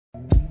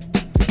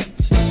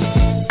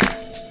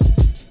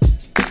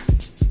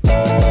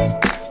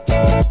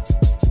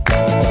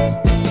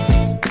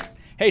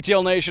Hey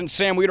TL Nation,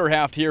 Sam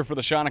Wiederhaft here for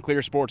the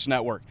Chanticleer Sports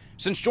Network.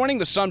 Since joining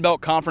the Sun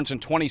Belt Conference in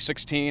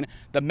 2016,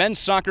 the men's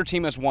soccer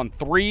team has won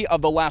 3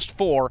 of the last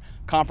 4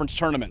 conference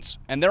tournaments,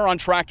 and they're on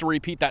track to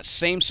repeat that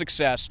same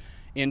success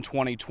in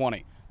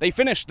 2020. They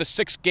finished the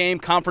 6-game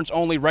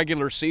conference-only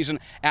regular season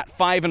at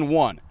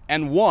 5-1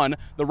 and won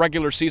the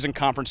regular season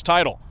conference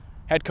title.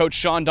 Head coach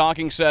Sean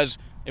Docking says,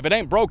 "If it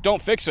ain't broke,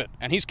 don't fix it,"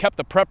 and he's kept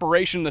the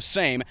preparation the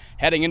same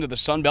heading into the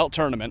Sun Belt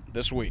tournament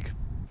this week.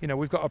 You know,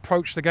 we've got to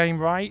approach the game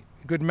right,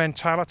 good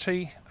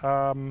mentality.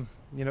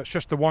 It's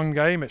just the one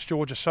game, it's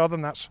Georgia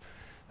Southern. That's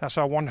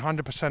our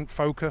 100%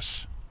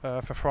 focus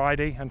for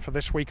Friday and for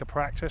this week of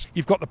practice.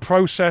 You've got the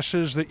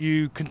processes that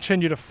you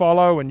continue to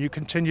follow and you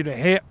continue to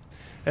hit,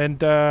 and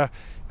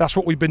that's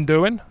what we've been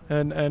doing,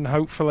 and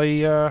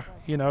hopefully the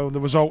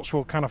results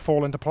will kind of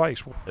fall into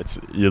place.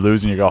 You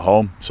lose and you go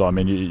home, so I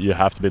mean you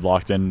have to be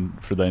locked in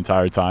for the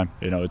entire time.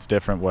 It's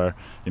different where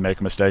you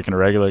make a mistake in a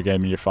regular game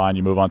and you're fine,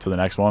 you move on to the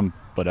next one,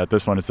 but at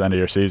this one it's the end of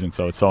your season,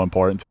 so it's so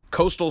important.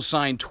 Coastal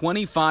signed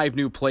 25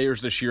 new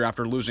players this year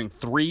after losing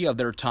 3 of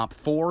their top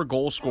 4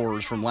 goal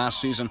scorers from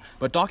last season,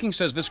 but Docking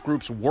says this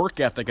group's work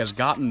ethic has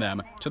gotten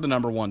them to the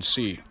 #1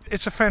 seed.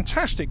 It's a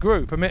fantastic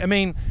group. I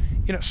mean,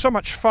 so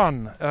much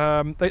fun.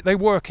 They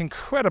work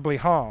incredibly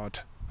hard.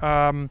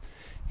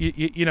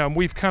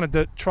 We've kind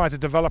of tried to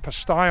develop a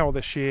style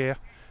this year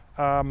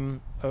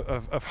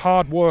of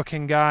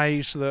hard-working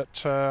guys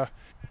that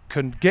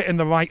can get in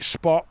the right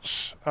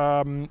spots,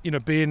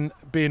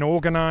 being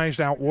organised,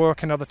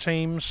 outworking other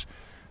teams,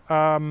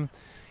 and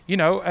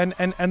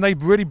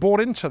they've really bought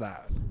into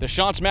that. The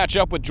Chants match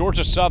up with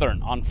Georgia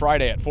Southern on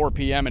Friday at 4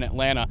 p.m. in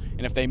Atlanta,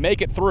 and if they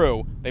make it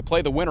through, they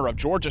play the winner of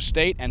Georgia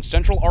State and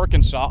Central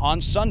Arkansas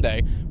on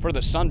Sunday for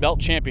the Sun Belt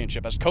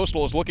Championship, as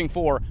Coastal is looking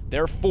for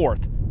their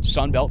 4th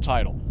Sun Belt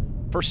title.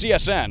 For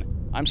CSN,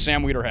 I'm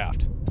Sam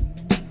Wiederhaft.